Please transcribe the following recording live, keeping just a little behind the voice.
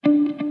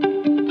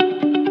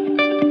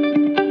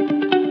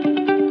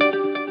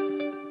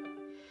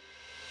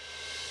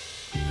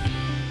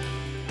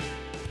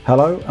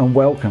Hello and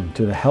welcome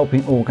to the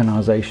Helping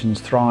Organisations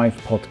Thrive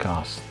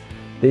podcast.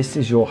 This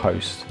is your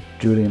host,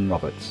 Julian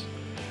Roberts.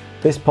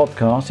 This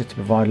podcast is to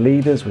provide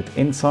leaders with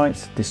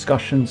insights,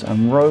 discussions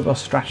and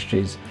robust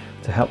strategies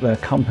to help their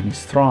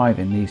companies thrive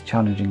in these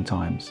challenging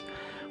times.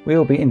 We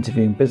will be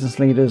interviewing business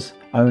leaders,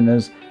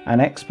 owners and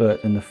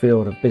experts in the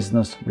field of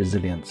business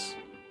resilience.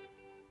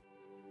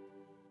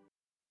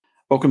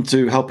 Welcome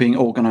to Helping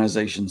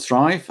Organisations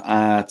Thrive.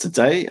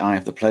 Today I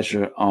have the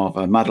pleasure of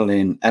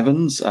Madeleine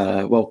Evans.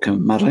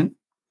 Welcome, Madeleine.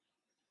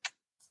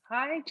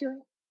 Hi,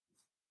 Julian.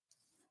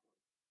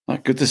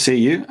 Good to see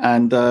you.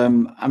 And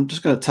I'm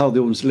just going to tell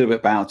the audience a little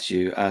bit about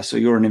you. So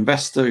you're an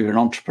investor, you're an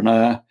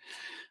entrepreneur,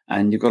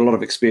 and you've got a lot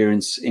of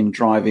experience in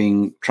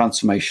driving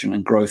transformation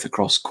and growth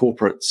across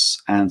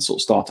corporates and sort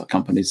of startup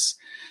companies.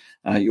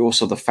 You're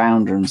also the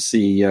founder and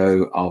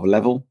CEO of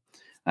Level,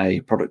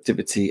 a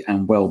productivity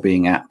and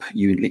well-being app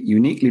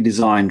uniquely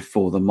designed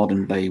for the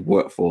modern day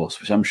workforce,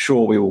 which I'm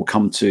sure we will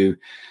come to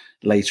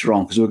later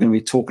on, because we're going to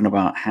be talking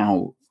about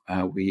how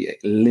we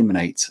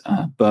eliminate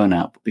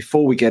burnout. But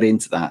before we get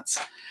into that,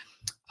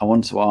 I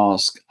want to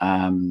ask,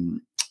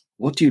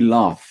 what do you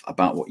love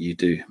about what you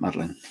do,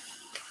 Madeleine?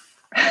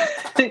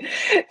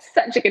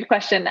 Such a good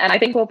question. And I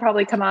think we'll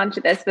probably come on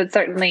to this, but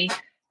certainly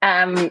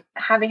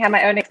having had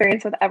my own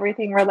experience with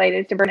everything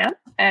related to burnout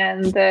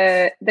and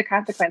the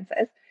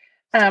consequences.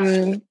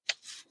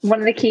 One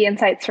of the key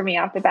insights for me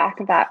off the back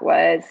of that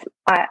was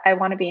I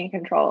want to be in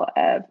control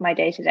of my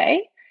day to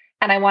day,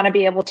 and I want to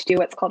be able to do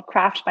what's called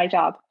craft my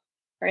job,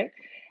 right?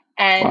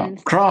 And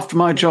wow. Craft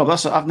my job.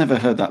 I've never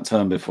heard that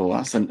term before.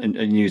 That's a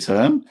new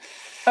term.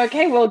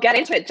 Okay, we'll get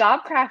into it.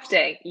 Job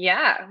crafting.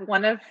 Yeah,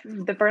 one of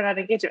the burnout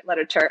engagement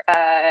literature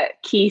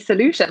key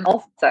solution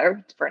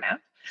also to burnout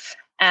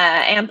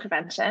and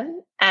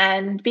prevention,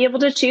 and be able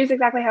to choose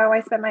exactly how I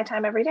spend my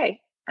time every day.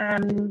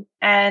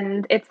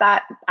 And it's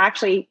that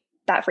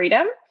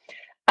freedom,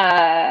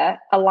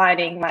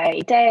 aligning my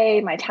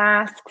day, my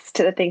tasks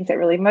to the things that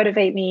really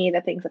motivate me,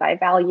 the things that I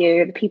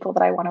value, the people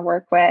that I want to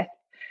work with,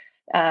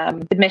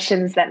 the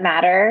missions that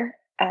matter,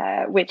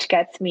 which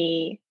gets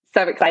me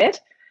so excited.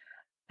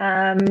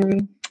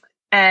 And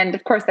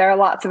of course, there are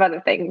lots of other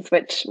things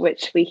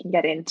which we can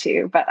get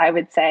into, but I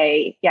would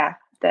say, yeah,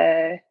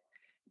 the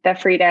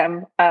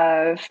freedom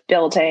of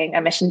building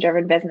a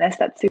mission-driven business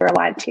that's super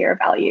aligned to your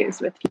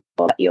values with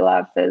people that you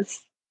love is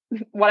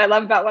what I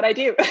love about what I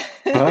do.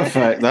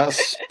 Perfect.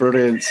 That's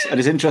brilliant. And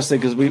it's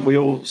interesting because we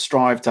all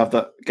strive to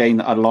have gain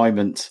that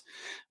alignment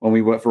when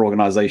we work for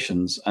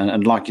organizations.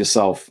 And like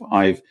yourself,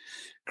 I've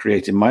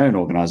created my own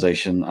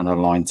organization and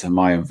aligned to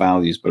my own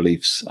values,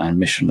 beliefs and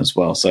mission as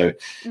well. So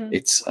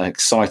it's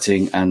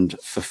exciting and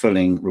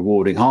fulfilling,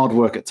 rewarding, hard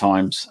work at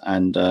times,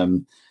 and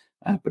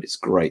but it's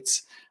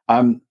great.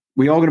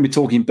 We are going to be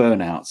talking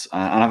burnout,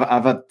 and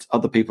I've had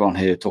other people on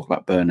here talk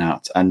about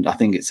burnout, and I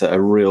think it's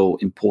a real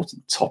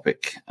important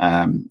topic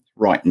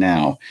right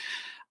now.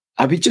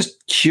 I'd be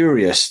just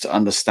curious to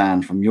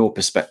understand from your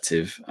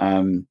perspective,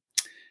 do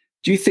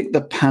you think the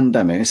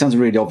pandemic, it sounds a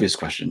really obvious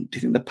question, do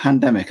you think the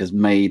pandemic has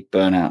made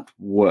burnout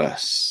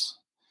worse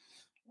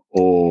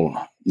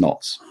or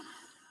not?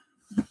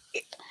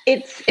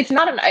 It's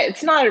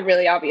not a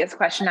really obvious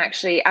question,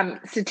 actually.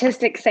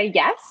 Statistics say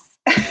yes.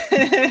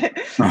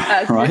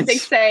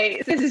 Statistics say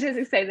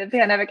the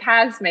pandemic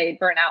has made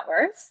burnout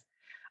worse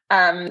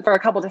for a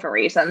couple different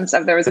reasons.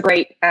 There was a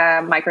great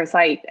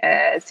microsite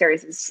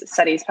series of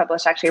studies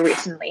published actually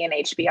recently in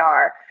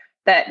HBR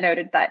that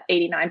noted that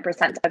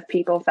 89% of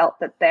people felt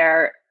that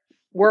their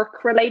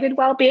work-related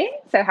well-being,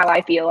 so how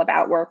I feel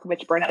about work,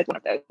 which burnout is one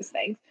of those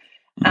things,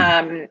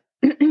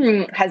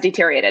 has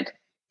deteriorated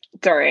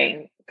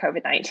during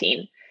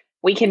COVID-19.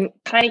 We can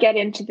kind of get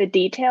into the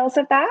details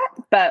of that,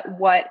 but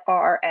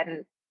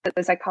and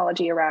the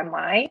psychology around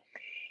why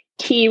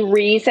key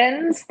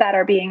reasons that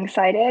are being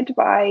cited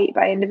by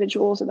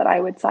individuals that I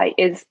would cite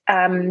is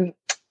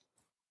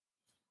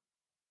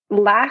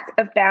lack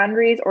of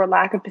boundaries or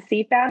lack of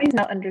perceived boundaries,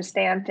 not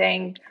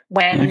understanding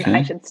when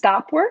I should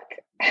stop work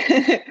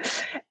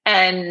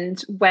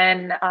and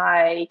when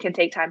I can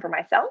take time for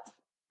myself,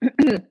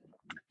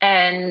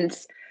 and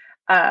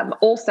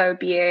also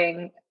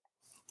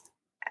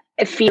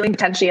feeling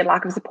potentially a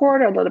lack of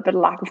support or a little bit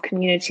of lack of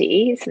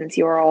community, since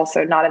you're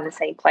also not in the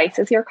same place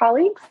as your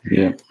colleagues,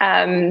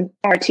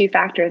 are two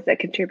factors that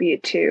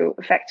contribute to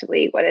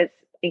effectively what is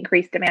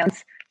increased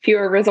demands,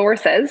 fewer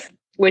resources,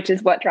 which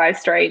is what drives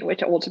strain,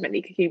 which ultimately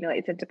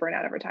accumulates into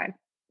burnout over time.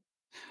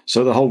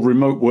 So the whole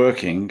remote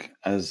working,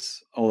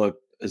 although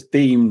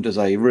deemed as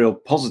a real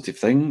positive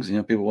thing,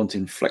 people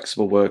wanting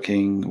flexible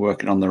working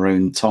on their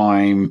own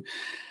time,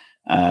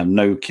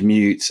 no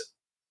commute,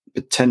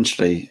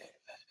 potentially,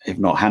 if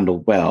not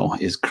handled well,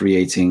 is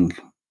creating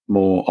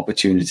more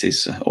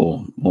opportunities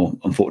or more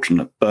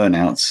unfortunate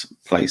burnouts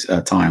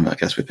time, I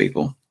guess, with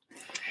people.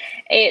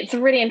 It's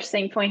a really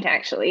interesting point,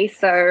 actually.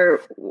 So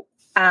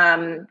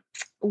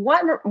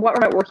what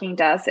remote working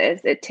does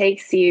is it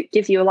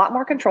gives you a lot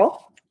more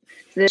control.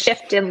 So the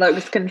shift in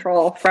locus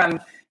control from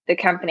the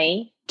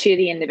company to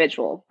the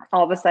individual.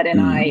 All of a sudden,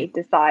 I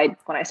decide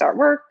when I start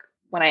work,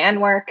 when I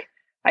end work,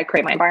 I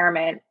create my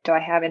environment? Do I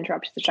have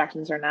interruptions,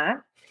 distractions or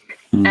not?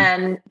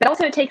 But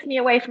also it takes me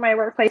away from my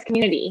workplace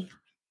community,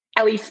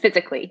 at least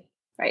physically,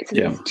 right? So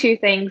these two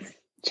things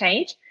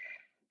change.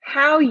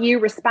 How you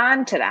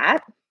respond to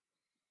that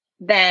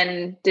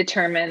then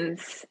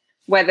determines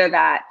whether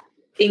that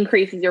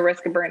increases your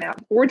risk of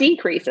burnout or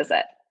decreases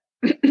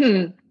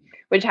it,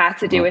 which has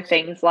to do with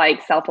things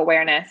like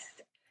self-awareness,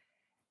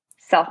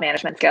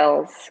 self-management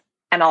skills,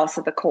 and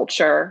also the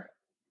culture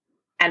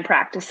and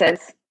practices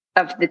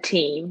of the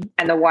team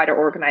and the wider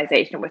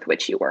organization with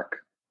which you work.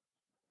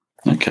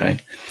 Okay.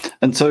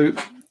 And so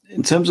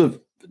in terms of,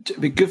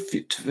 it'd be good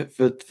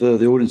for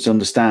the audience to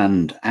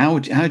understand, how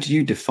do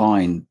you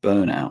define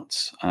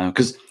burnout?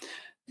 Because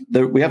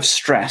we have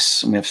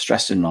stress, and we have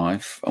stress in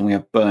life, and we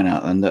have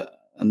burnout,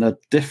 and they're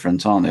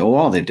different, aren't they? Or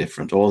are they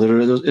different? Or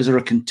is there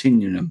a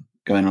continuum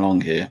going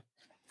along here?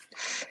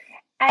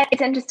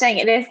 It's interesting.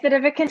 It is a bit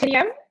of a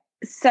continuum.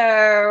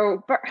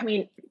 So, I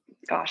mean,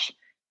 gosh,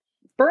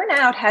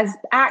 burnout has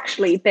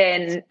actually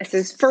been, this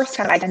is first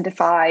kind of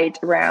identified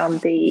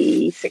around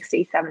the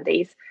 60s,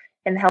 70s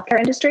in the healthcare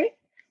industry.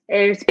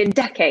 There's been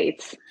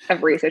decades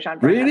of research on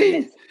burnout.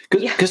 Really?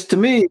 Because to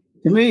me,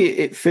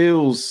 it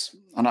feels,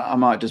 and I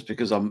might just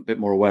because I'm a bit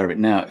more aware of it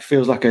now, it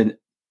feels like a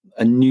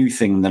new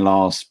thing in the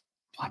last,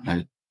 I don't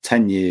know,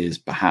 10 years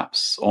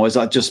perhaps. Or is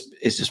that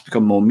it's just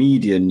become more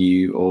media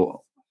new,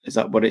 or is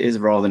that what it is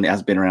rather than it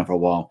has been around for a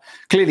while?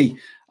 Clearly.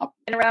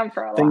 Been around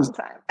for a long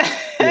time.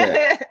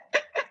 Yeah.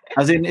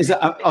 As in, is that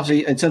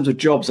obviously in terms of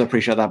jobs, I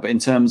appreciate that, but in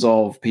terms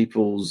of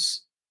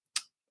people's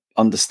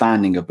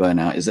understanding of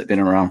burnout, has it been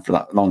around for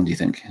that long, do you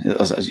think?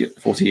 As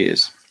 40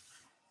 years?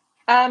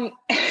 Ask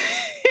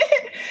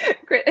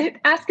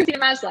Christina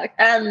Maslach.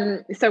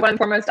 So one of the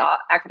foremost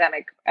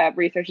academic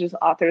researchers,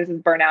 authors of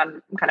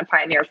burnout, kind of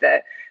pioneers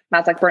the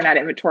Maslach burnout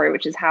inventory,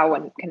 which is how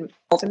one can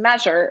also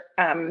measure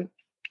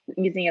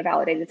using a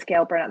validated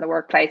scale burnout in the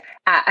workplace,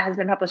 has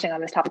been publishing on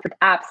this topic for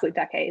absolute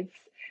decades.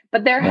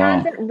 But there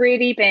hasn't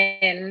really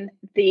been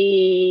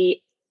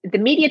the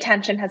media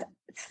attention has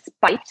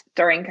spiked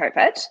during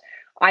COVID.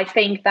 I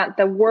think that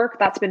the work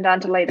that's been done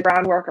to lay the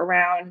groundwork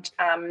around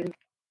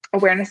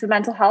awareness of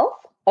mental health,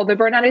 although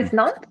burnout is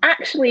not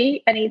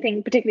actually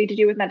anything particularly to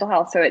do with mental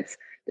health. So it's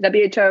the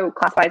WHO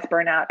classifies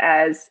burnout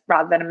as,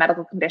 rather than a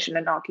medical condition,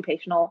 an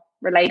occupational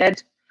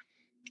related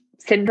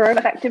syndrome,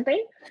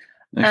 effectively.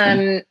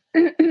 Okay.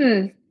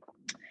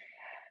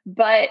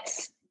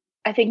 But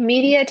I think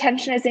media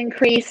attention has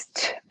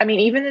increased. I mean,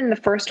 even in the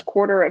first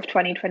quarter of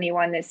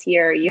 2021 this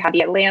year, you had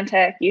The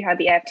Atlantic, you had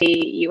the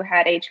FT, you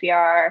had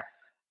HBR,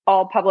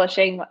 all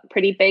publishing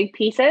pretty big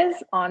pieces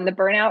on the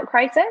burnout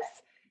crisis,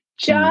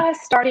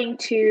 just starting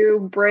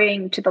to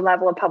bring to the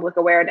level of public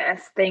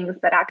awareness things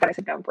that academics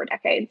have known for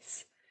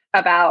decades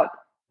about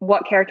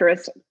what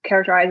characterizes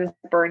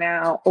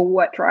burnout, or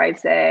what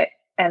drives it,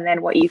 and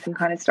then what you can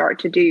kind of start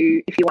to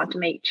do if you want to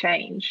make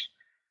change.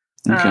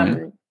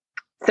 Okay.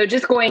 So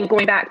just going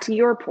back to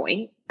your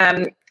point,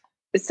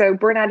 so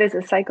burnout is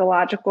a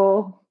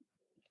psychological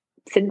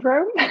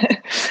syndrome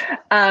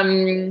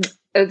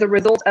as a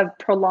result of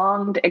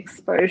prolonged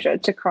exposure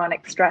to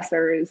chronic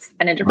stressors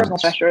and interpersonal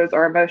stressors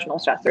or emotional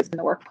stressors in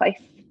the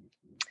workplace.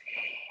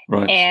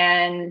 Right.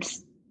 And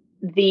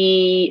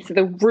the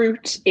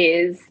root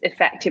is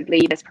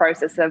effectively this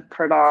process of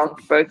prolonged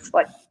both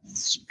like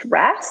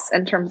stress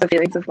in terms of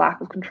feelings of lack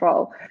of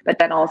control, but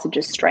then also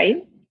just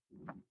strain.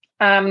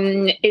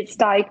 It's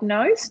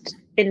diagnosed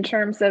in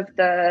terms of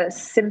the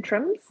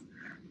symptoms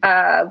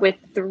with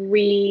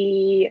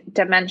 3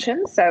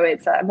 dimensions. So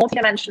it's a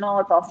multidimensional.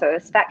 It's also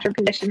a spectrum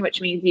condition, which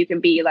means you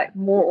can be like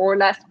more or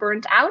less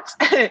burnt out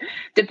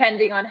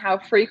depending on how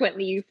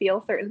frequently you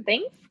feel certain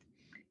things.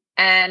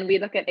 And we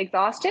look at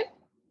exhaustion,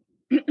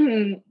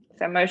 so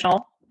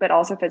emotional, but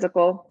also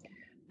physical,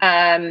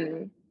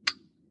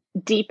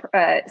 deep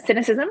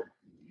cynicism.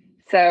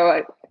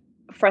 So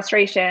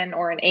frustration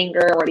or an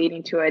anger or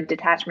leading to a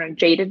detachment or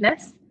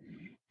jadedness.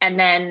 And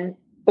then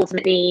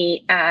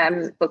ultimately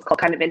what's called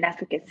kind of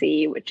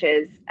inefficacy, which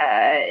is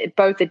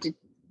both a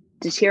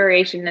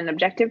deterioration in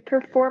objective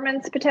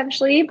performance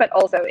potentially, but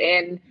also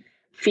in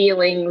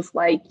feelings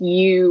like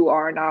you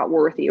are not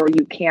worthy or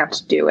you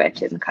can't do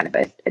it, and kind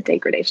of a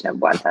degradation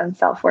of one's own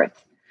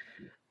self-worth.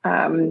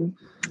 And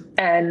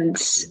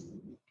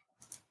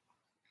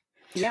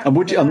yeah. And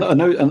would you, I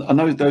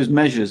know those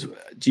measures,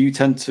 do you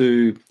tend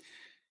to,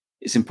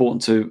 it's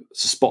important to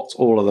spot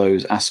all of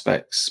those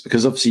aspects?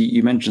 Because obviously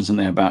you mentioned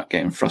something about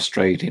getting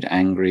frustrated,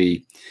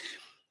 angry,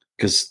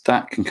 because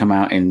that can come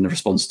out in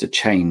response to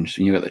change.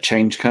 And you get the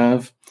change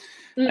curve,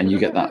 and you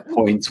get that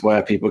point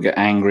where people get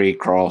angry,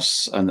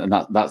 cross, and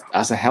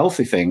that's a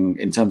healthy thing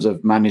in terms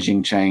of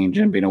managing change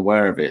and being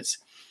aware of it.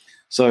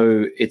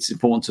 So it's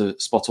important to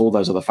spot all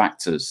those other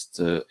factors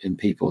in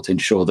people to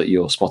ensure that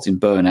you're spotting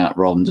burnout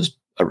rather than just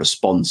a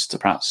response to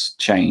perhaps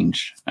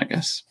change, I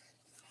guess.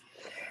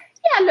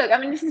 Yeah, look, I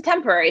mean, this is a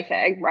temporary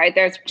thing, right?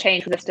 There's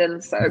change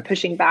resistance, so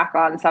pushing back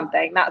on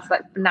something. That's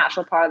like the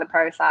natural part of the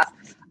process.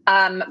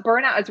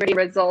 Burnout is really a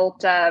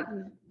result of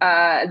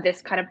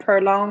this kind of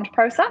prolonged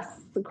process,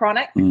 the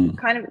chronic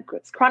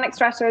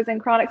stressors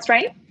and chronic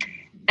strain.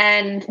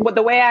 And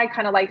the way I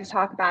kind of like to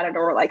talk about it,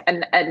 or like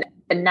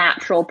a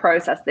natural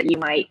process that you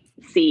might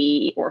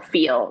see or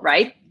feel,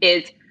 right,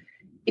 is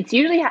it's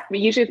usually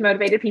with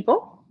motivated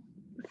people.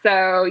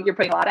 So you're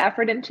putting a lot of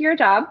effort into your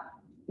job.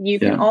 You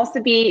can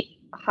also be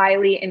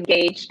highly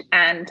engaged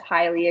and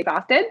highly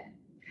exhausted.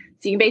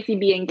 So you can basically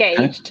be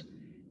engaged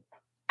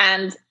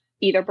and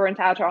either burnt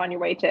out or on your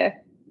way to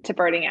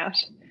burning out.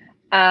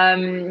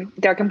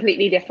 They're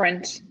completely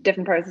different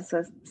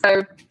processes.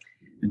 So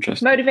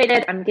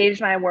motivated, I'm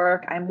engaged in my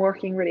work, I'm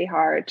working really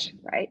hard,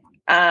 right?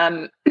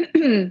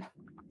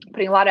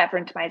 Putting a lot of effort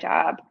into my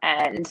job,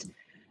 and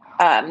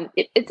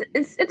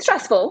it's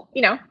stressful,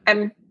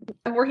 I'm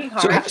working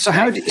hard. So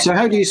how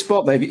do you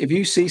spot that? If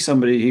you see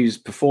somebody who's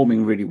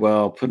performing really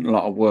well, putting a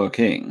lot of work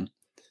in,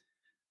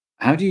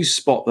 how do you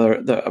spot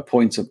a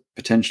point of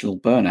potential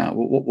burnout?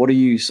 What are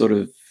you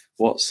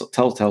what's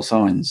telltale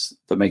signs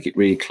that make it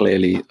really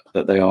clearly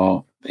that they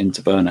are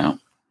into burnout?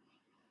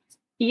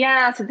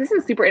 Yeah, so this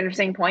is a super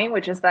interesting point,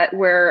 which is that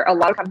where a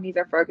lot of companies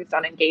are focused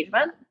on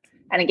engagement,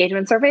 and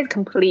engagement surveys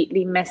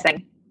completely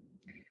missing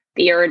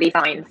the early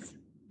signs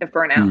of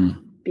burnout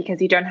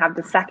because you don't have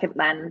the second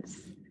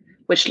lens,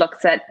 which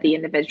looks at the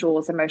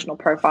individual's emotional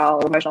profile,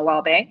 emotional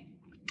well-being.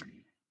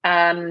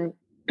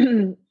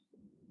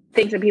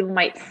 Things that people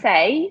might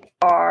say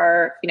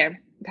are,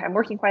 I'm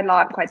working quite a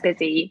lot, I'm quite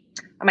busy.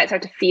 I might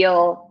start to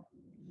feel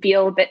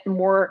a bit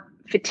more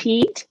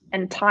fatigued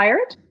and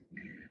tired.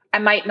 I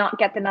might not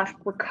get enough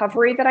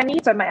recovery that I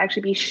need. So I might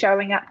actually be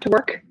showing up to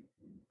work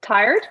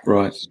tired.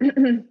 Right.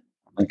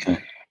 Okay.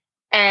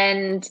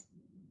 And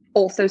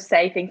also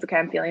say things, okay,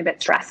 I'm feeling a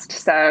bit stressed.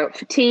 So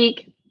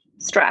fatigue,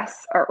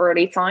 stress are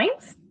early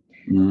signs.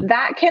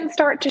 That can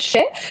start to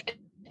shift.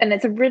 And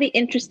it's a really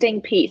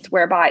interesting piece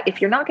whereby if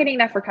you're not getting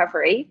enough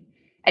recovery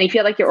and you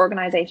feel like your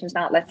organization is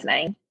not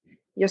listening,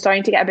 you're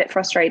starting to get a bit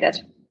frustrated.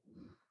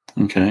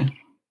 Okay.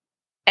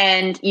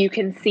 And you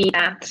can see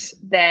that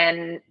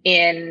then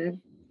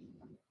in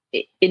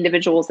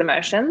individuals'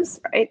 emotions,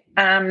 right?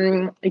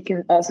 You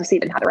can also see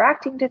them how they're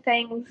reacting to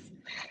things.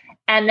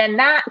 And then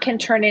that can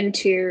turn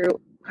into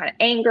kind of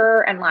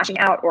anger and lashing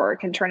out, or it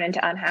can turn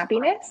into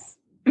unhappiness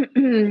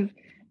and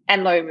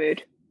low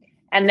mood.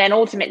 And then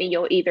ultimately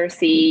you'll either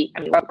see,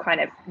 you won't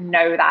kind of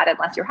know that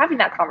unless you're having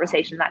that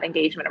conversation, that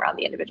engagement around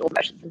the individual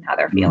emotions and how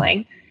they're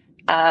feeling.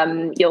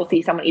 You'll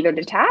see someone either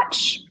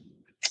detach.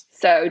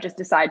 So just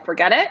decide,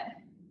 forget it.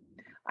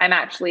 I'm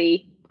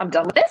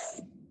done with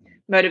this.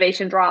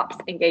 Motivation drops,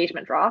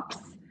 engagement drops.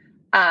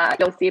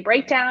 You'll see a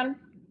breakdown.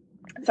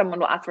 Someone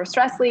will ask for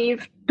stress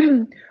leave,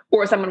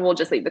 or someone will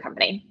just leave the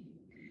company.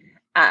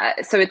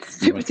 So it's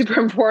super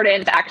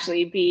important to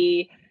actually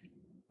be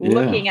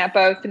looking at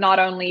both, not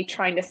only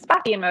trying to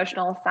spot the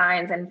emotional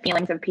signs and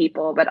feelings of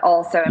people, but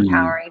also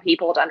empowering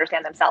people to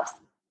understand themselves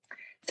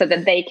so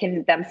that they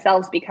can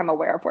themselves become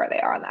aware of where they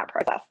are in that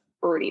process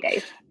early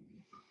days.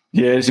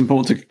 Yeah, it's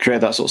important to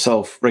create that sort of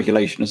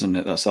self-regulation, isn't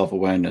it? That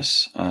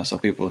self-awareness, so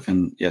people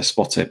can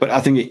spot it. But I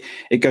think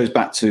it goes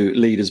back to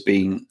leaders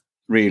being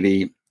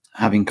really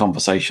having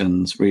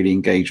conversations, really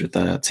engage with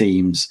their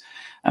teams,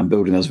 and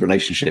building those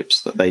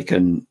relationships that they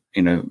can,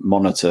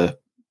 monitor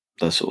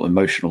the sort of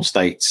emotional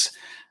states,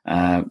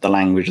 the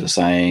language they're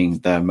saying,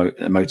 their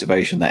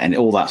motivation, and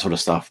all that sort of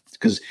stuff.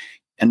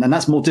 And then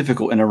that's more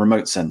difficult in a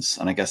remote sense.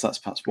 And I guess that's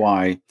perhaps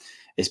why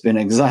it's been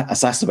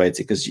exacerbated,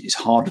 because it's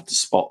harder to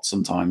spot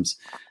sometimes.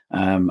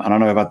 And I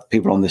know I've had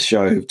people on this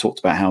show who've talked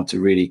about how to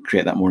really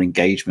create that more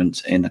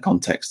engagement in the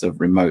context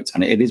of remote.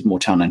 And it is more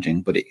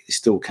challenging, but it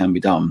still can be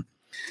done.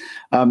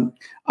 I'm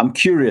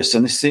curious,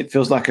 and it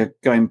feels like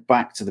going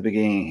back to the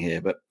beginning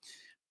here, but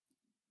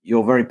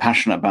you're very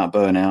passionate about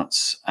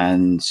burnouts,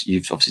 and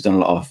you've obviously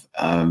done a lot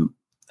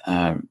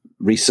of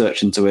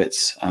research into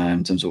it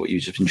in terms of what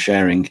you've just been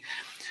sharing.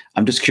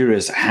 I'm just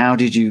curious, how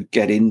did you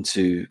get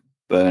into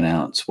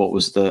burnout? What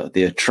was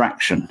the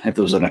attraction, if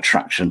there was an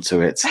attraction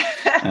to it?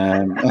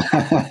 And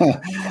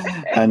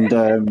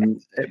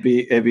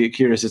it'd be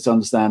curious to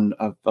understand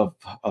of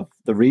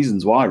the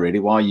reasons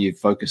why you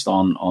focused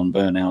on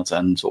burnout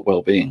and sort of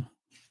well-being.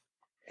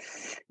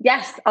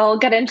 Yes, I'll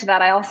get into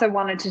that. I also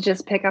wanted to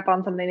just pick up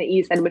on something that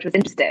you said, which was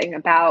interesting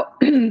about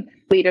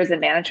leaders and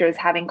managers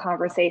having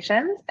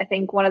conversations. I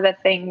think one of the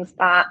things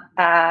that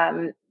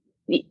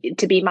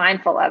to be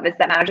mindful of is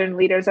that managers and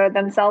leaders are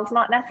themselves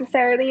not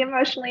necessarily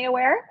emotionally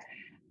aware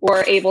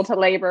or able to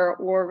labor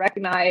or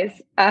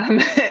recognize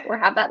or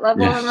have that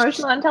level of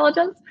emotional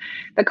intelligence.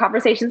 The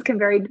conversations can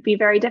be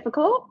very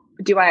difficult.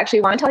 Do I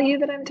actually want to tell you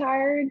that I'm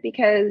tired?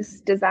 Because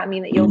does that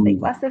mean that you'll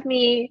think less of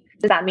me?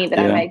 Does that mean that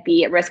I might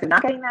be at risk of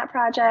not getting that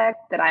project,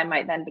 that I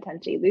might then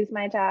potentially lose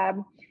my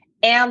job?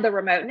 And the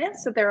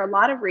remoteness. So there are a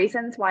lot of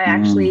reasons why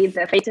actually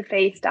the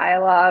face-to-face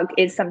dialogue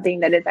is something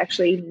that is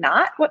actually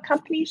not what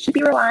companies should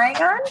be relying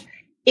on.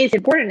 It's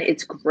important.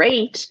 It's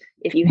great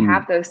if you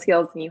have those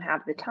skills and you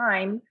have the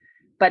time,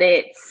 but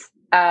it's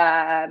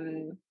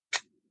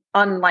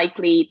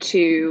unlikely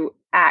to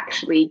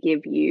actually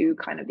give you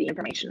kind of the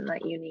information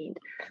that you need.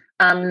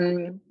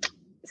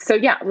 So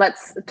yeah,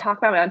 let's talk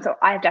about my own. So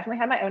I've definitely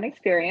had my own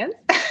experience.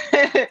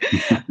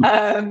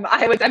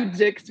 I've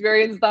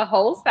experienced the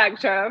whole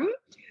spectrum,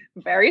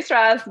 very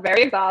stressed,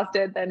 very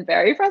exhausted, then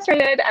very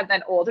frustrated, and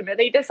then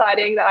ultimately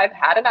deciding that I've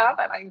had enough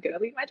and I'm going to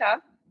leave my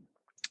job.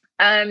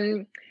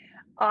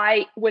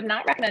 I would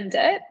not recommend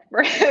it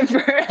for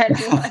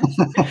anyone.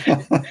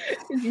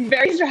 It's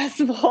very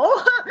stressful,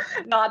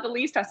 not the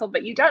least stressful,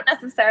 but you don't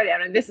necessarily, I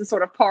mean, this is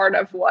sort of part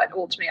of what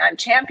ultimately I'm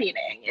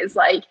championing is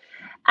like,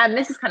 and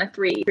this is kind of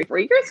 4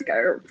 years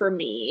ago for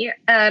me,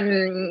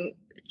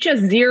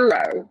 just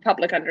zero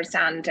public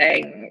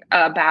understanding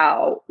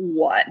about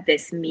what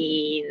this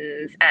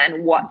means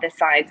and what the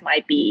science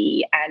might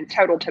be, and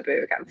total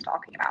taboo against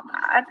talking about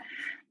that.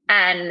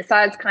 And so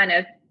I was kind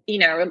of,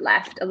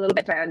 left a little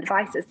bit to my own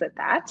devices with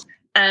that.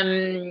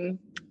 And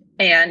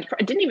I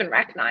didn't even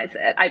recognize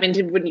it. I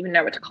wouldn't even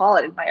know what to call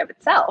it in my of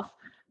itself.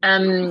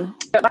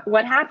 But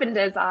what happened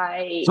is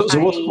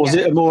was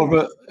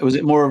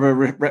it more of a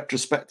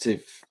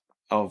retrospective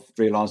of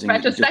realizing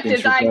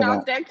retrospective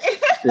diagnostic?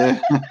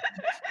 Yeah.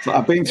 So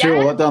I've been through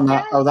all that, done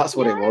that. Oh, that's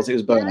what it was. It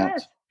was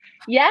burnout.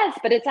 Yes,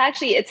 but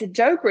it's a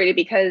joke really,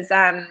 because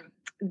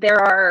there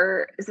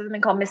are something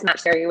called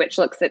mismatch theory, which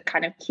looks at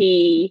kind of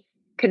key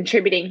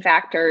contributing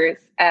factors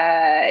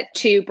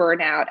to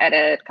burnout at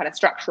a kind of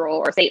structural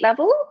or state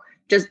level.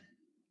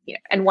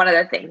 And one of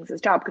the things is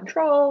job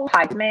control,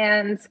 high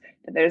demands,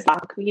 there's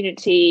lack of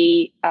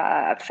community,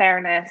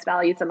 fairness,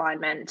 values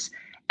alignment,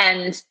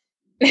 and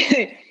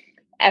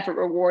effort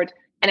reward.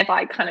 And if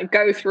I kind of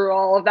go through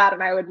all of that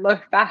and I would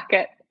look back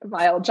at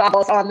my old job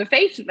on the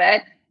face of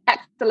it,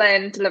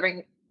 excellent,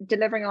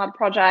 delivering a lot of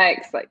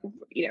projects,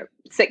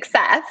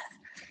 success,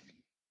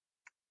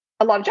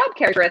 a lot of job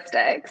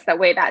characteristics, the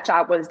way that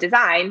job was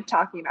designed,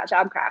 talking about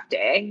job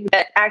crafting,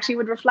 that actually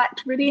would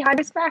reflect really high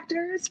risk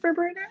factors for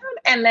burnout.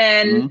 And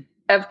then,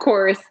 of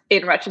course,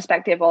 in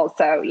retrospective,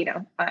 also,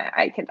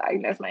 I can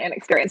diagnose my own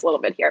experience a little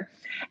bit here.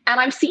 And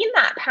I've seen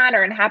that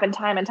pattern happen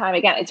time and time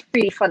again. It's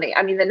really funny.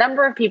 I mean, the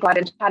number of people I've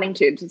been chatting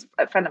to, just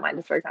a friend of mine,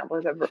 just for example,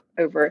 is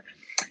over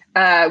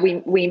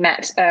we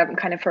met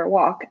kind of for a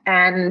walk,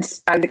 and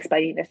I was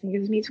explaining this, and he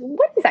goes to me, so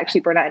what is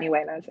actually burnout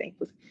anyway? And I was saying, it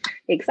was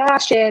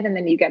exhaustion, and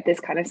then you get this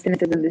kind of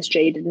cynicism, this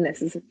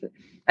jadedness,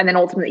 and then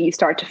ultimately you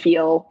start to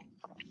feel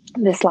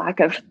this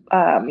lack of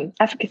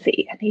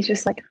efficacy. And he's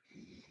just like,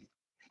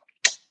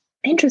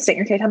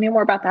 interesting. Okay, tell me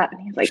more about that.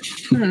 And he's like,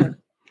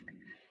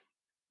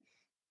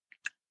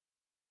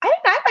 I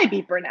think I might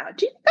be burnout.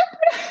 Do you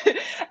know?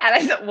 And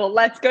I said, well,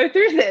 let's go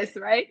through this,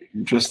 right?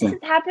 Interesting. This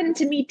has happened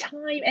to me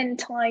time and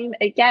time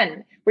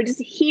again. We're just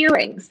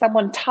hearing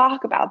someone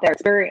talk about their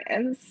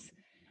experience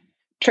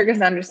triggers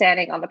an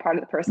understanding on the part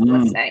of the person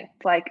listening.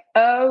 It's like,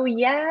 oh,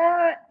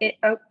 yeah.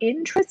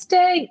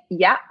 Interesting.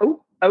 Yeah.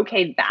 Oh,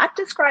 okay. That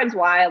describes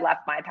why I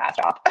left my past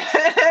job.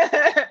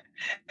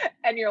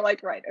 And you're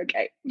like, right,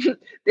 okay. We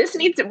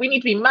need to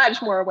be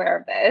much more aware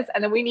of this.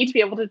 And then we need to be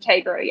able to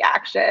take early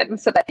action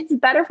so that it's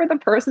better for the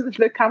person,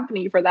 for the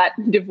company, for that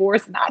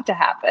divorce not to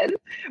happen,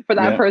 for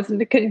that person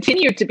to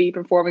continue to be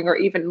performing or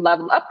even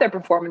level up their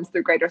performance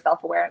through greater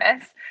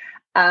self-awareness.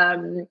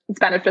 It's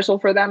beneficial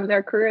for them in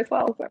their career as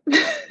well.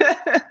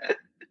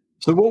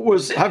 So what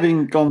was,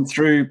 having gone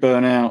through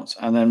burnout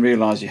and then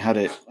realized you had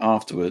it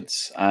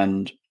afterwards,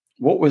 and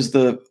what was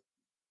the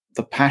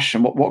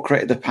passion? What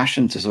created the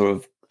passion to sort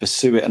of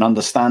pursue it and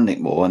understand it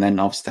more, and then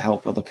obviously to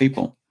help other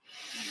people?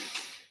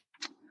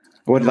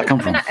 Where did that come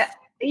from?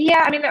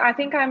 I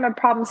think I'm a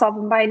problem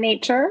solver by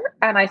nature,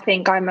 and I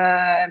think I'm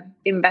a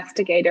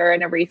investigator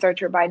and a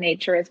researcher by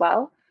nature as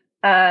well.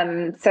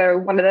 So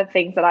one of the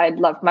things that I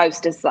love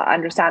most is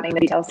understanding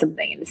the details of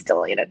something and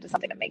distilling it into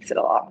something that makes it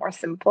a lot more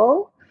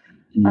simple,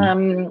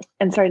 and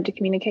starting to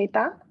communicate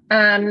that.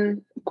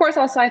 Of course,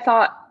 also I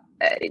thought,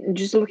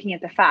 just looking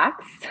at the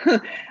facts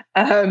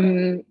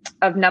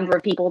of number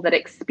of people that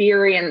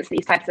experience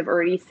these types of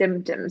early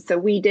symptoms. So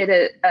we did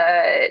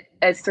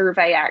a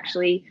survey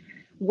actually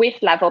with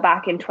Level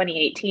back in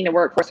 2018, a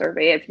workforce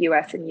survey of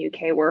US and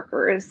UK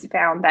workers,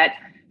 found that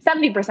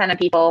 70% of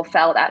people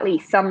felt at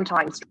least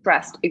sometimes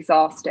stressed,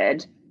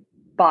 exhausted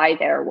by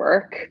their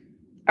work,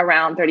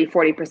 around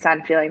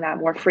 30-40% feeling that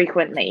more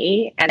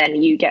frequently. And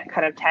then you get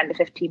kind of 10 to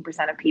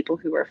 15% of people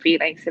who are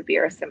feeling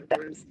severe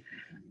symptoms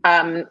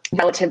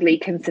relatively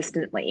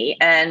consistently.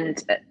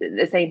 And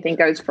the same thing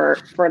goes for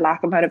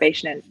lack of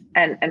motivation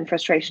and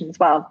frustration as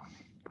well.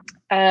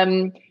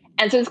 And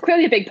so it's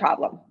clearly a big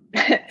problem.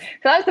 So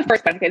that's the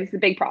first point. Okay, this is a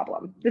big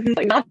problem. This is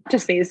like not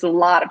just me, it's a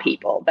lot of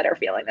people that are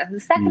feeling this.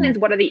 The second is,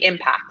 what are the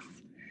impacts?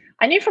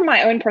 I knew from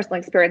my own personal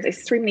experience,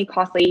 extremely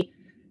costly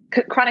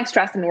chronic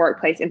stress in the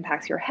workplace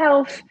impacts your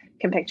health,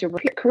 can impact your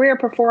career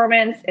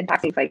performance,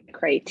 impacts things like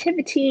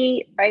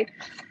creativity, right?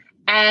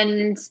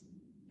 And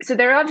so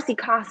there are obviously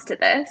costs to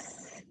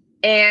this,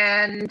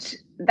 and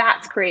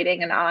that's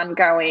creating an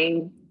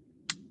ongoing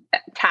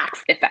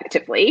tax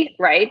effectively,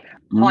 right,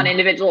 on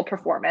individual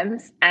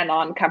performance and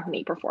on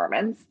company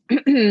performance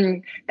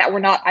that we're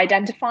not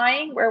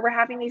identifying where we're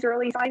having these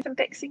early signs and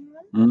fixing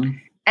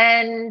them.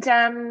 And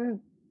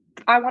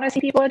I want to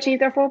see people achieve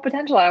their full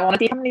potential. I want to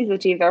see companies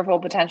achieve their full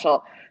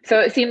potential. So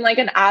it seemed like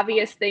an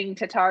obvious thing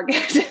to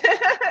target.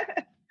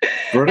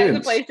 Brilliant. As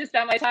a place to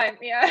spend my time.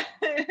 Yeah.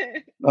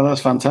 Oh,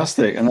 that's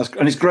fantastic. And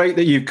it's great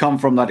that you've come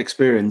from that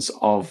experience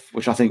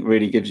which I think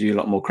really gives you a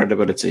lot more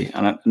credibility.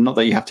 And not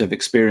that you have to have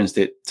experienced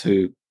it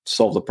to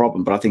solve the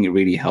problem, but I think it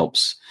really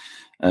helps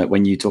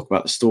when you talk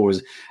about the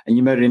stories. And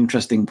you made an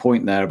interesting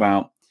point there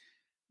about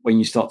when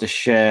you start to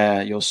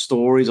share your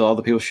stories, or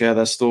other people share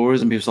their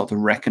stories, and people start to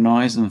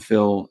recognize and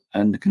feel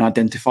and can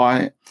identify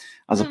it,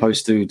 as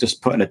opposed to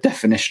just putting a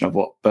definition of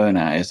what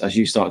burnout is. As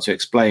you start to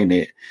explain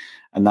it,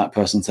 and that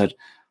person said,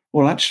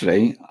 well,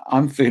 actually,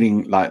 I'm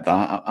feeling like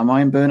that. Am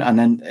I in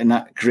burnout? And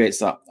that creates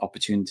that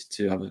opportunity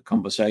to have a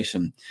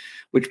conversation,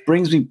 which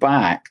brings me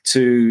back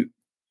to,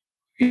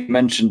 you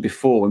mentioned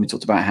before when we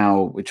talked about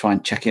how we try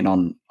and check in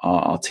on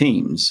our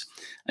teams,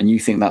 and you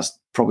think that's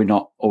probably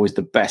not always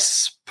the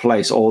best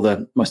place or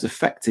the most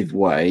effective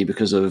way,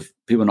 because of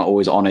people are not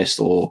always honest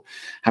or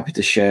happy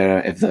to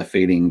share if they're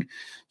feeling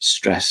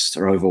stressed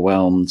or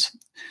overwhelmed.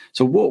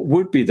 So what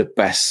would be the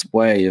best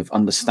way of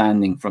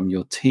understanding from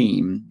your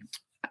team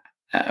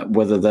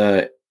whether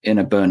they're in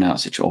a burnout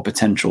situation or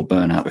potential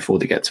burnout before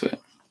they get to it?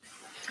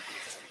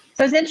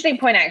 So it's an interesting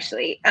point,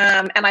 actually,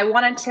 and I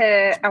wanted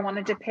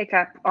to pick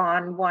up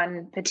on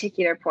one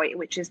particular point,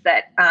 which is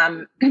that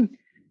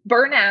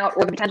burnout,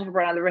 or the potential for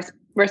burnout, the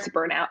risk of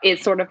burnout,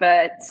 is sort of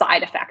a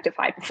side effect of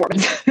high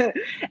performance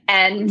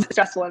and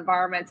stressful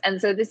environments.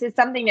 And so this is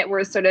something that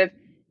we're sort of,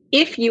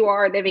 if you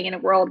are living in a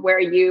world where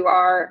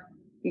you're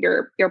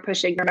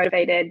pushing, you're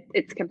motivated,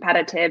 it's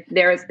competitive,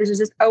 there's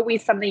just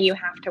always something you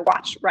have to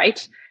watch,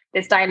 right?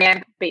 This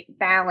dynamic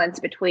balance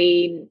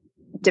between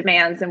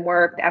demands and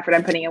work, the effort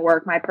I'm putting in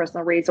work, my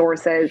personal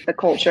resources, the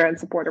culture and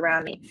support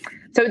around me.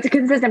 So it's a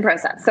consistent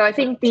process. So I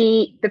think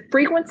the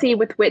frequency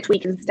with which we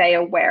can stay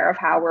aware of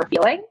how we're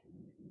feeling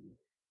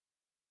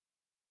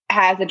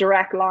has a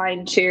direct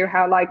line to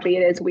how likely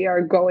it is we are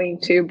going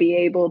to be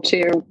able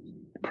to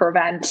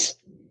prevent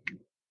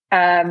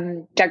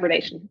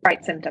degradation,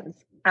 right? Symptoms.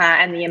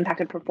 And the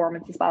impact of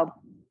performance as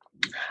well.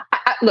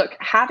 Look,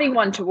 having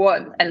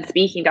one-to-one and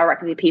speaking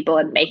directly to people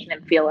and making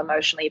them feel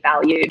emotionally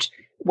valued,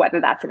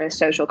 whether that's in a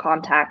social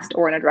context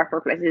or in a direct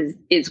workplace,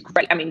 is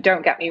great. I mean,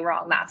 don't get me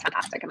wrong, that's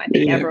fantastic. And I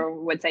think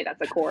everyone would say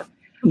that's a core.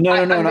 No,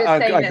 I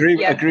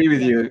agree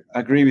with you. I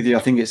agree with you. I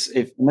think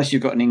unless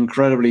you've got an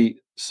incredibly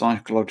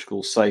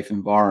psychological safe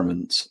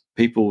environment,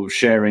 people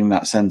sharing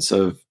that sense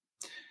of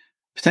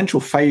potential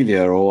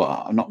failure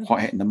or not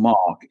quite hitting the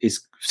mark,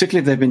 is,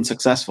 particularly if they've been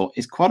successful,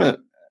 is quite a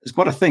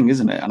thing,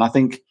 isn't it? And I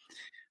think,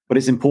 but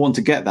it's important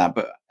to get that.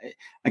 But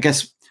I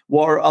guess,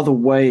 what are other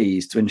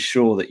ways to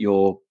ensure that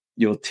your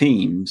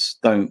teams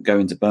don't go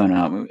into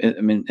burnout?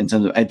 I mean, in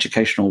terms of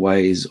educational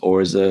ways,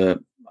 or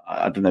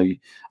I don't know.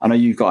 I know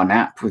you've got an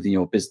app within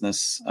your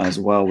business as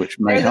well, which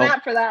may help. There's an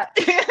app for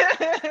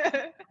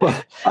that.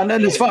 Well, and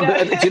then it's fun.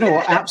 But do you know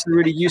what? Apps are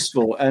really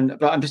useful.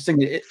 But I'm just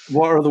thinking,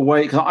 what are other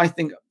ways? Because I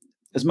think,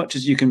 as much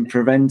as you can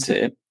prevent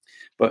it,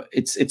 but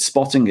it's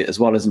spotting it as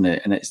well, isn't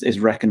it? And it's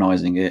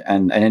recognizing it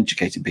and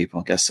educating people,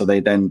 I guess. So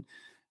they then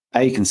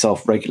can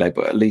self-regulate,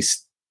 but at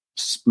least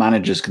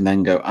managers can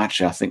then go,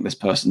 actually, I think this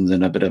person's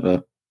in a bit of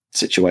a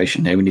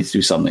situation here. We need to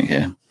do something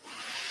here.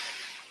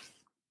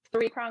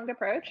 Three-pronged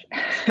approach.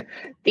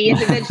 the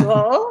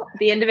individual,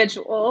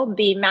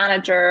 the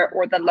manager,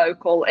 or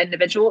the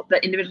individual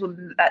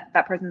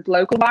that person's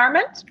local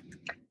environment,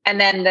 and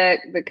then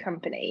the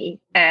company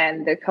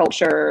and the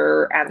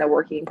culture and the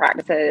working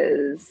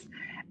practices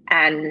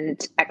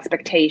and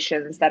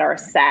expectations that are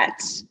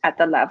set at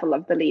the level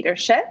of the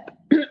leadership.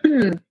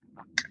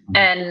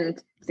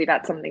 And see,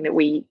 that's something that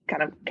we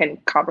kind of can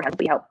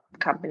comprehensively help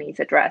companies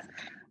address.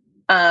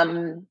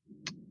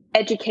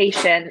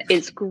 Education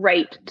is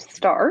great to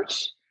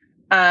start.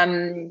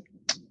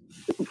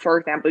 For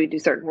example, we do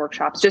certain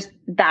workshops, just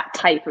that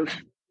type of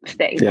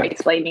thing, right?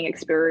 Explaining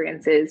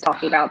experiences,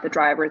 talking about the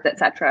drivers,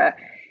 etc.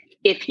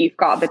 If you've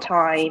got the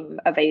time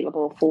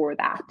available for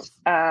that,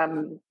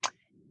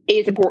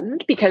 is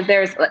important, because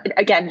there's,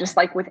 again, just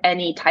like with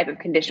any type of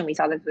condition, we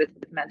saw this with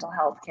mental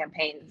health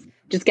campaigns,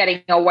 just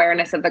getting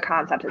awareness of the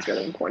concept is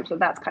really important. So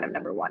that's kind of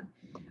number one.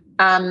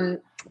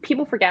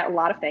 People forget a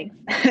lot of things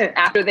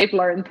after they've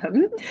learned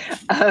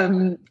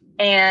them.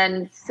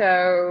 And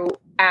so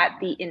at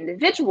the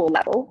individual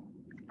level,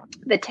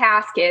 the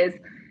task is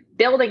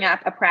building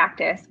up a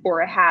practice or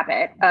a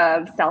habit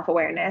of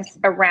self-awareness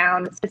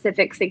around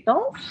specific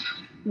signals,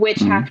 which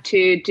have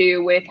to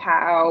do with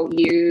how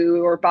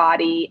your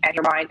body and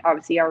your mind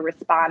obviously are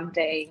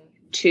responding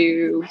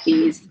to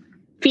these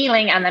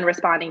feeling and then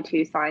responding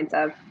to signs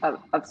of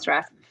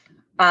stress.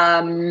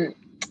 And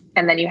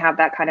then you have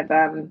that kind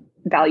of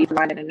values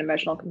alignment and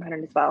emotional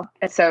component as well.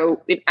 And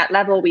so at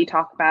level, we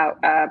talk about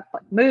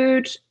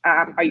mood.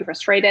 Are you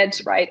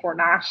frustrated, right, or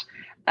not?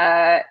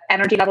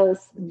 Energy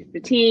levels,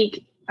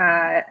 fatigue,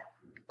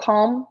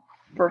 calm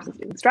versus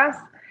being stress,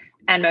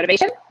 and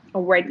motivation.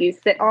 Where do you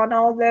sit on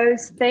all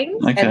those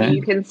things? Okay. And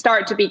you can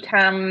start to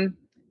become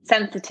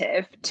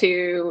sensitive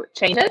to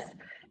changes.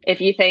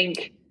 If you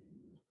think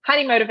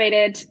highly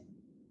motivated,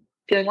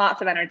 feeling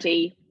lots of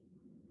energy,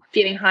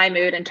 feeling high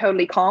mood and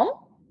totally calm,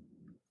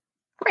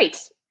 great,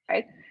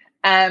 right?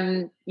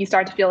 You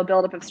start to feel a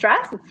buildup of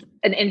stress. It's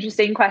an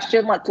interesting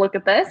question. Let's look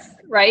at this,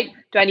 right?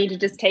 Do I need to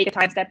just take a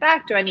time step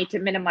back? Do I need to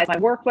minimize my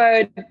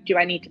workload? Do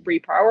I need to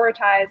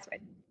reprioritize?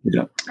 Right?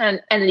 Yeah.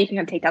 And then you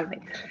can take that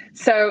thing.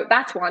 So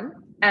that's one.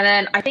 And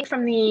then I think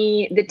from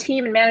the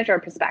team and manager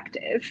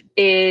perspective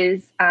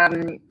is,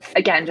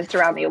 again, just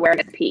around the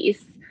awareness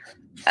piece.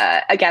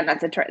 Again,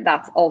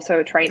 that's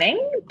also training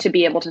to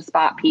be able to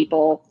spot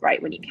people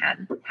right when you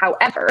can.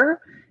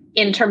 However,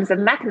 in terms of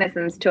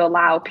mechanisms to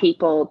allow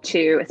people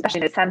to,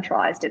 especially in a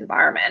centralized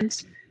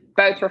environment,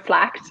 both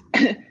reflect,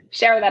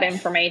 share that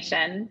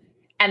information,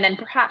 and then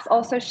perhaps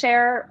also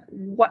share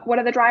what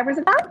are the drivers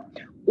of that,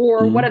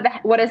 or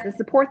what is the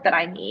support that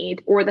I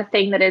need, or the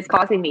thing that is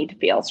causing me to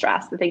feel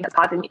stressed, the thing that's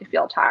causing me to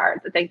feel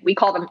tired, the thing we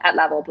call them at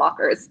level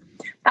blockers.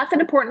 That's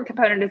an important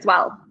component as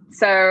well.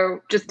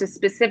 So just to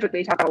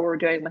specifically talk about what we're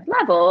doing with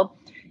Level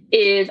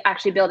is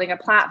actually building a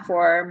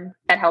platform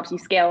that helps you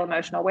scale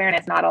emotional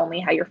awareness, not only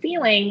how you're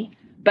feeling,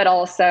 but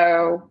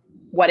also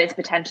what is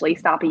potentially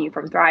stopping you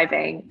from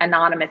thriving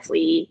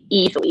anonymously,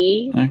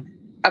 easily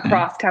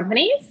across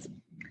companies.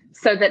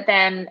 So that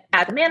then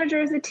as a manager,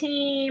 as a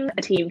team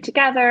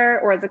together,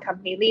 or as a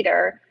company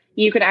leader,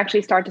 you can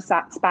actually start to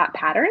spot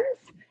patterns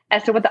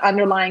as to what the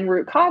underlying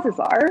root causes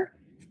are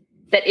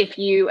that if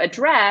you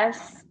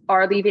address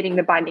are alleviating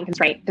the binding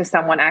constraint to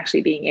someone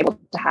actually being able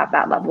to have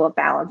that level of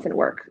balance and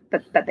work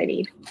that they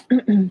need.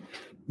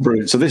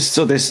 Brilliant. So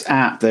this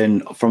app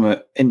then, from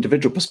an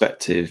individual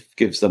perspective,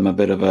 gives them a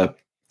bit of a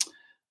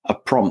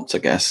prompt, I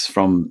guess,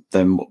 from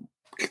them,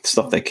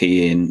 stuff they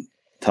key in,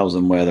 tells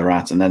them where they're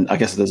at, and then I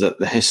guess there's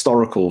the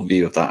historical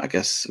view of that. I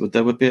guess is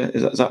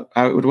that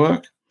how it would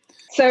work?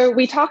 So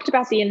we talked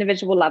about the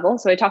individual level.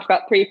 So we talked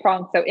about 3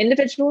 prongs. So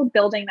individual,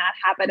 building that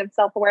habit of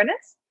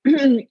self-awareness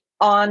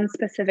on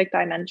specific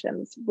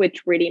dimensions,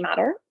 which really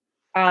matter.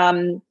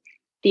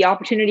 The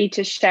opportunity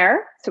to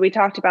share. So we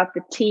talked about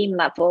the team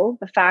level,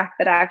 the fact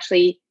that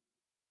actually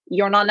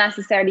you're not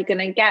necessarily going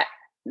to get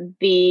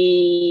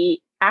the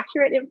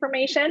accurate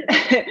information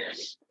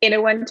in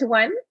a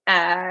one-to-one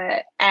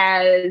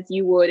as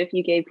you would if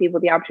you gave people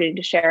the opportunity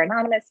to share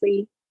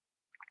anonymously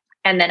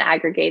and then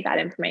aggregate that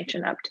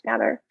information up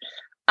together.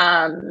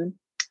 And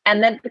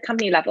then the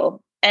company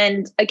level.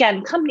 And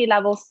again, company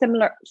level,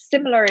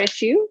 similar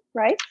issue,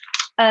 right?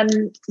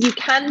 You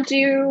can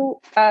do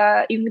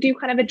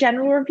kind of a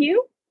general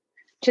review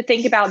to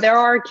think about. There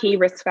are key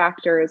risk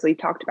factors. We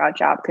talked about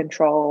job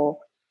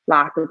control,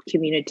 lack of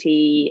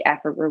community,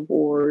 effort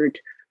reward,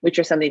 which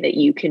are something that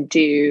you can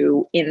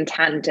do in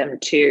tandem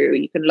to.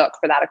 You can look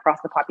for that across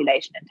the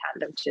population in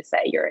tandem to, say,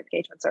 your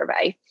engagement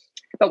survey.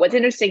 But what's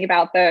interesting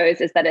about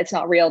those is that it's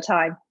not real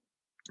time.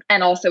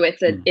 And also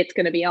it's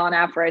going to be on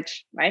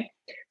average, right?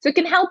 So it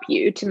can help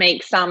you to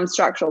make some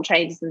structural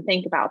changes and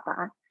think about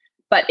that,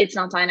 but it's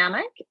not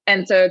dynamic.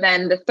 And so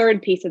then the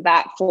third piece of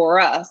that for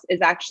us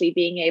is actually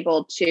being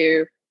able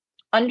to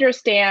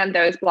understand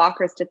those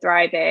blockers to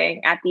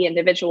thriving at the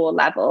individual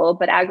level,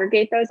 but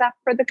aggregate those up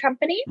for the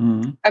company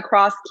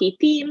across key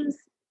themes,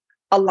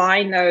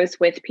 align those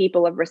with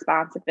people of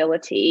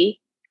responsibility,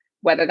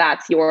 whether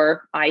that's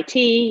your IT,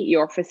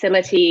 your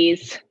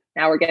facilities.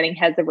 Now we're getting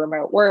heads of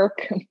remote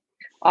work,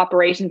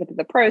 operations if it's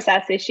a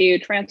process issue,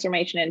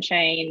 transformation and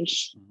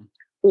change,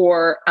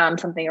 or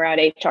something around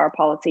HR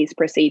policies,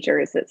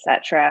 procedures,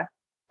 etc.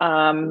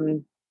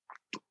 And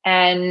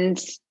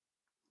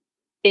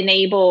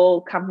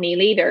enable company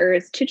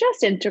leaders to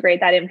just integrate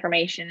that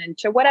information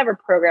into whatever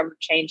program of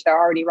change they're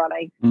already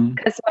running,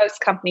 because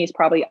most companies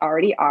probably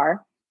already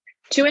are,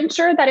 to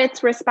ensure that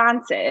it's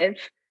responsive,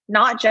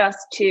 not just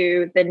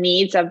to the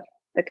needs of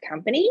the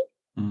company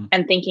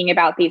and thinking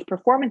about these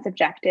performance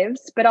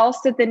objectives, but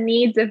also the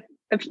needs of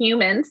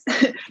humans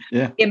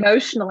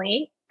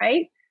emotionally,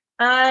 right?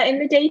 In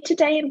the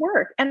day-to-day in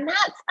work. And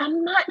that's a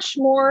much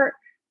more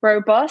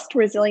robust,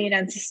 resilient,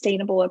 and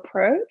sustainable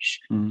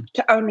approach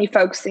to only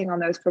focusing on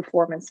those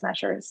performance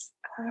measures.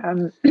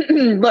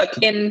 Look,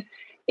 in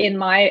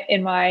my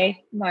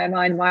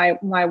mind,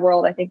 my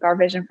world, I think our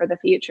vision for the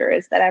future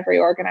is that every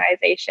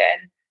organization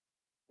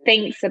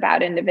thinks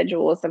about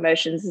individuals'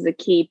 emotions as a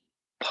key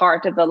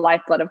part of the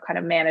lifeblood of kind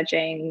of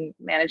managing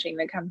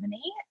the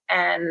company,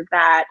 and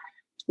that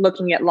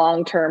looking at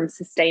long-term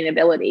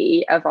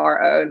sustainability of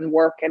our own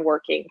work and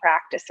working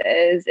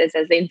practices is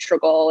as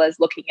integral as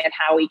looking at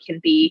how we can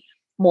be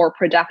more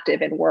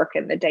productive in work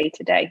in the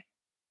day-to-day.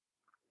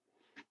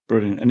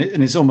 Brilliant. And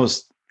it's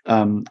almost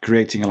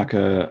creating like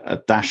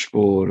a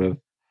dashboard of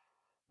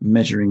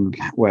measuring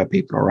where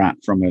people are at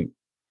from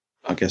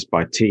I guess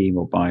by team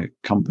or by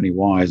company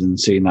wise, and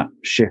seeing that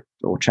shift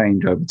or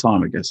change over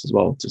time, I guess, as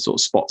well, to sort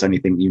of spot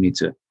anything you need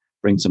to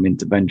bring some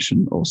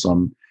intervention or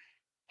some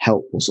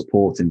help or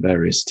support in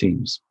various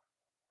teams.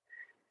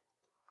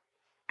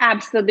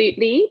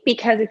 Absolutely,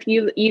 because if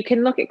you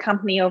can look at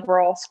company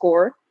overall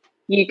score,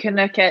 you can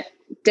look at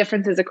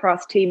differences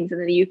across teams,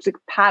 and then you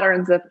look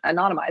patterns of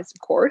anonymized,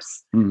 of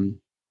course.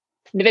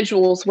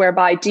 individuals,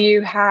 whereby do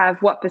you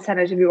have, what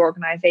percentage of your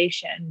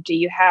organization do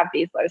you have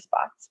these low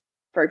spots?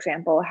 For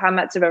example, how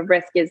much of a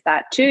risk is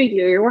that to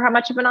you, or how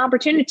much of an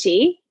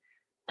opportunity?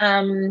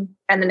 And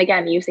then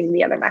again, using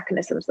the other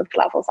mechanisms of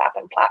Levels app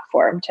and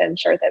platform to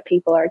ensure that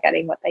people are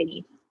getting what they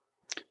need.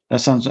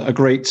 That sounds a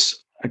great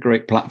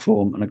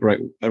platform and a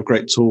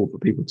great tool for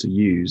people to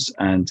use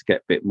and to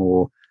get a bit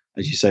more,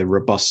 as you say,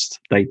 robust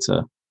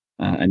data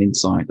and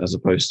insight, as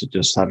opposed to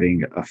just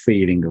having a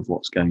feeling of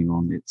what's going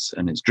on.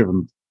 It's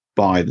driven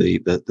by the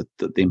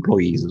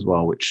employees as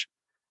well, which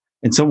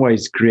in some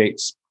ways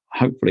creates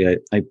hopefully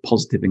a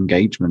positive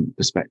engagement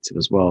perspective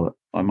as well.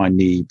 My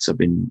needs have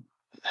been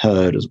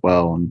heard as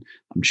well, and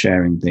I'm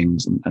sharing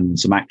things and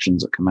some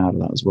actions that come out of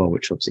that as well,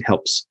 which obviously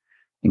helps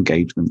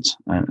engagement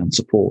and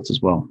support as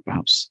well.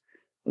 Perhaps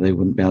they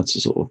wouldn't be able to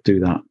sort of do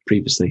that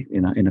previously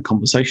in a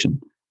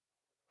conversation.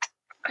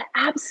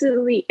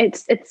 Absolutely,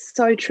 it's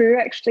so true.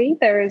 Actually,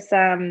 there's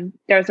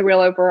a real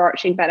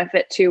overarching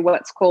benefit to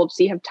what's called,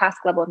 so you have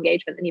task level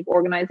engagement and you have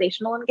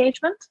organizational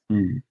engagement.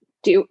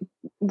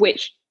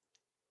 Which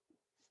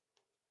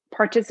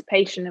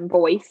participation and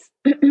voice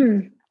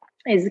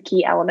is a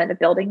key element of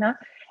building that,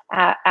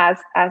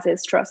 as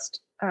is trust,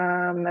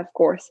 of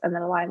course, and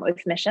then alignment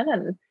with mission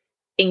and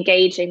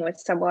engaging with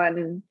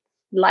someone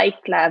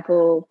like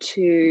Level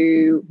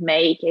to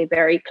make a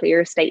very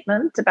clear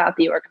statement about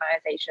the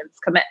organization's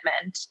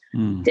commitment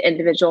to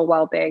individual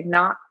well-being,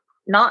 not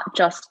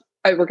just,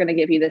 oh, we're going to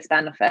give you this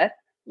benefit,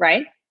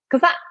 right?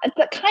 Because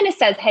that kind of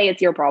says, hey,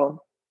 it's your problem.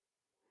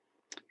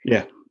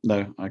 Yeah,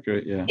 no, I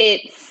agree. Yeah,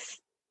 it's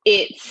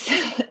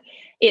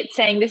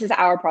saying this is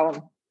our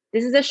problem.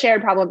 This is a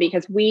shared problem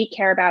because we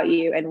care about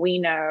you and we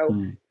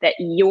know that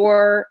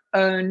your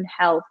own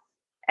health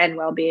and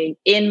well-being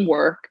in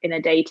work in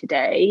a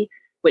day-to-day,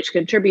 which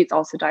contributes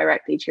also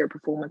directly to your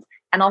performance,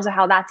 and also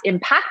how that's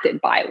impacted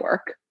by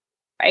work,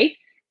 right?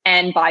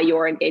 And by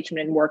your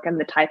engagement in work and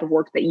the type of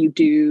work that you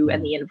do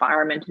and the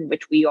environment in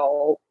which we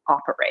all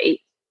operate,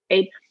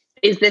 right?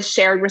 Is this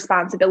shared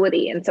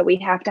responsibility. And so we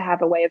have to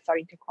have a way of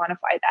starting to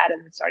quantify that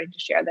and starting to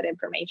share that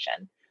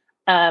information.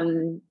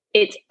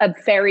 It's a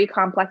very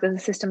complex as a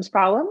systems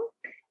problem,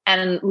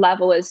 and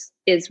Level is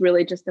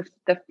really just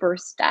the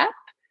first step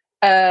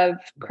of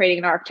creating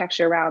an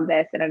architecture around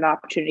this and an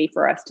opportunity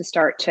for us to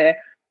start to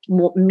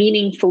more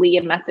meaningfully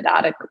and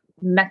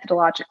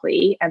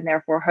methodologically, and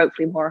therefore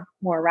hopefully more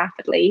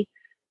rapidly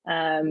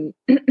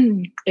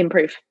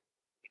improve.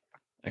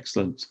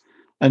 Excellent.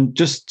 And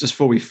just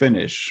before we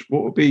finish,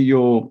 what would be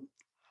your,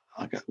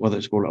 whether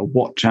it's called a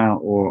watch out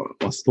or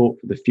a thought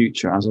for the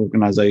future as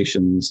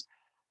organizations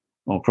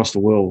all across the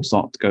world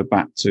start to go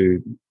back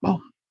to,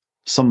 well,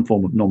 some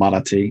form of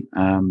normality,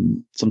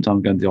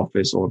 sometimes going to the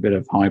office or a bit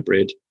of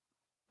hybrid?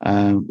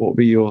 What would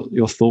be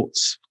your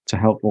thoughts to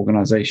help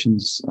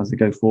organizations as they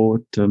go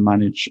forward to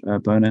manage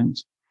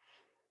burnout?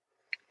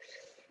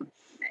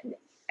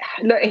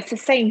 Look, it's the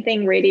same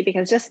thing really,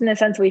 because just in the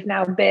sense we've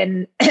now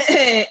been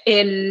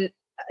in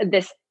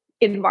this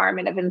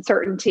environment of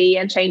uncertainty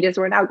and changes,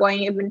 we're now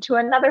going into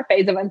another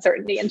phase of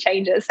uncertainty and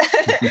changes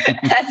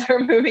as we're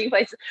moving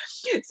places.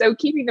 So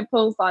keeping the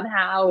pulse on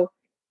how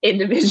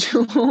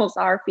individuals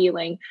are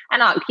feeling, and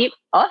not keep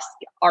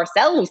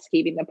ourselves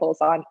keeping the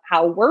pulse on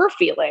how we're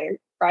feeling,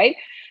 right?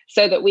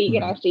 So that we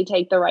can actually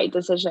take the right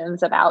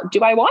decisions about,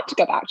 do I want to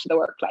go back to the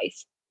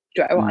workplace?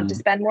 Do I want to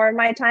spend more of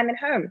my time at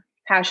home?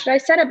 How should I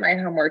set up my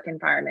homework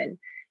environment?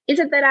 Is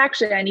it that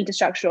actually I need to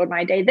structure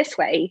my day this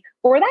way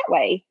or that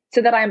way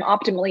so that I'm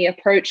optimally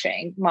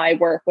approaching my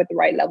work with the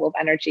right level of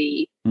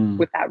energy,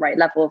 with that right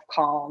level of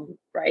calm,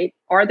 right?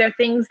 Are there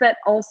things that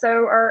also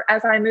are,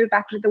 as I move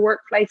back to the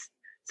workplace,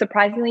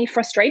 surprisingly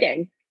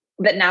frustrating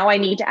that now I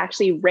need to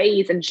actually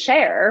raise and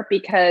share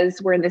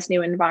because we're in this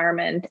new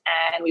environment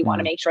and we want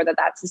to make sure that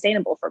that's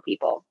sustainable for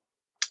people?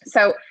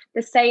 So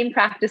the same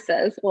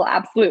practices will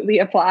absolutely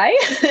apply,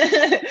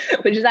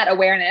 which is that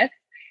awareness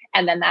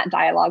and then that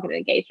dialogue and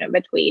engagement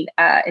between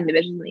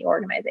individuals in the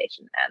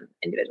organization and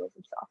individuals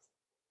themselves.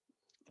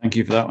 Thank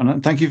you for that one.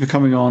 And thank you for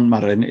coming on,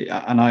 Madeline.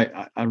 And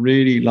I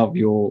really love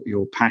your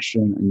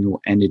passion and your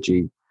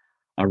energy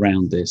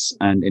around this.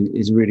 And it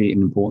is really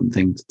an important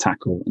thing to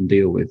tackle and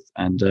deal with.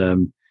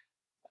 And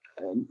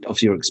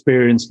obviously your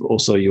experience, but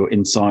also your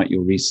insight,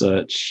 your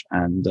research,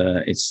 and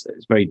it's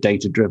very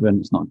data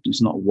driven. It's not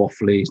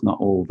waffly. It's not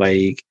all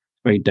vague.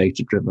 It's very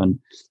data driven,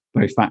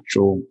 very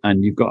factual.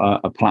 And you've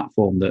got a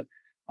platform that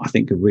I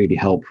think could really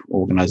help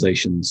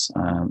organizations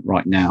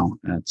right now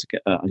to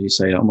get, as you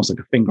say, almost like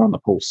a finger on the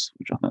pulse,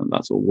 which I think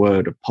that's a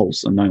word of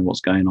pulse and knowing what's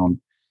going on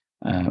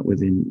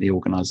within the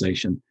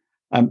organization.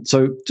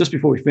 So just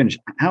before we finish,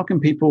 how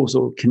can people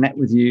sort of connect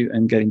with you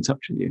and get in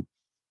touch with you?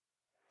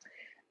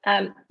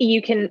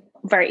 You can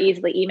very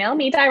easily email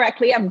me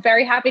directly. I'm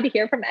very happy to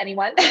hear from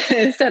anyone.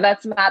 So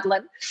that's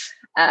Madeline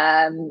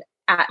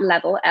at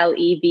Level,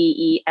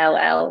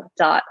 LEVELL.io.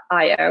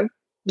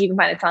 You can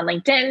find us on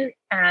LinkedIn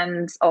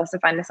and also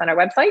find us on our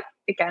website.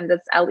 Again,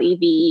 that's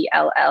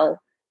LEVELL.io.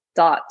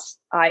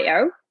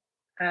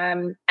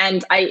 And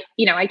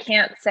I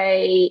can't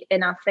say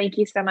enough. Thank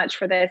you so much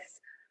for this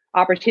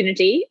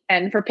opportunity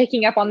and for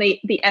picking up on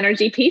the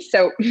energy piece.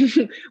 So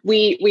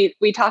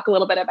we talk a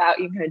little bit about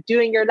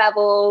doing your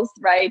levels,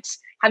 right?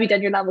 Have you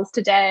done your levels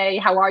today?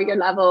 How are your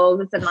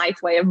levels? It's a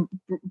nice way of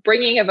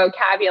bringing a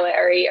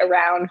vocabulary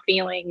around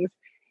feelings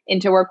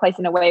into workplace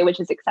in a way which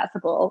is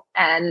accessible.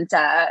 And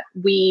I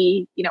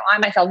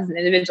myself as an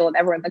individual and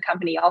everyone in the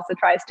company also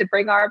tries to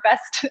bring our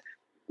best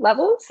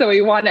levels. So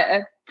we want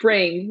to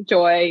bring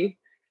joy,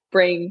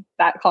 bring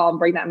that calm,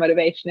 bring that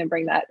motivation, and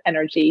bring that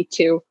energy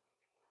to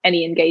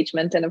any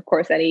engagement, and of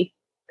course any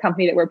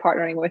company that we're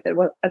partnering with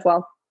as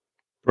well.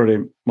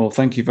 Brilliant. Well,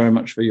 thank you very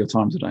much for your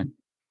time today.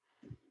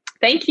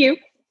 Thank you.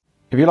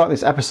 If you like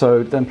this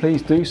episode, then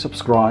please do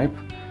subscribe,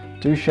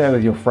 do share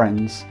with your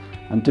friends,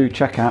 and do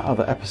check out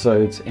other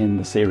episodes in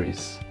the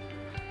series.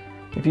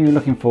 If you're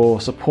looking for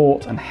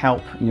support and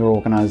help in your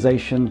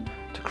organisation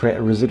to create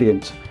a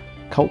resilient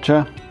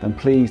culture, then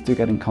please do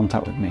get in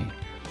contact with me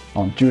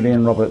on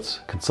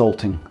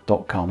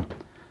julianrobertsconsulting.com.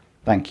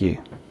 Thank you.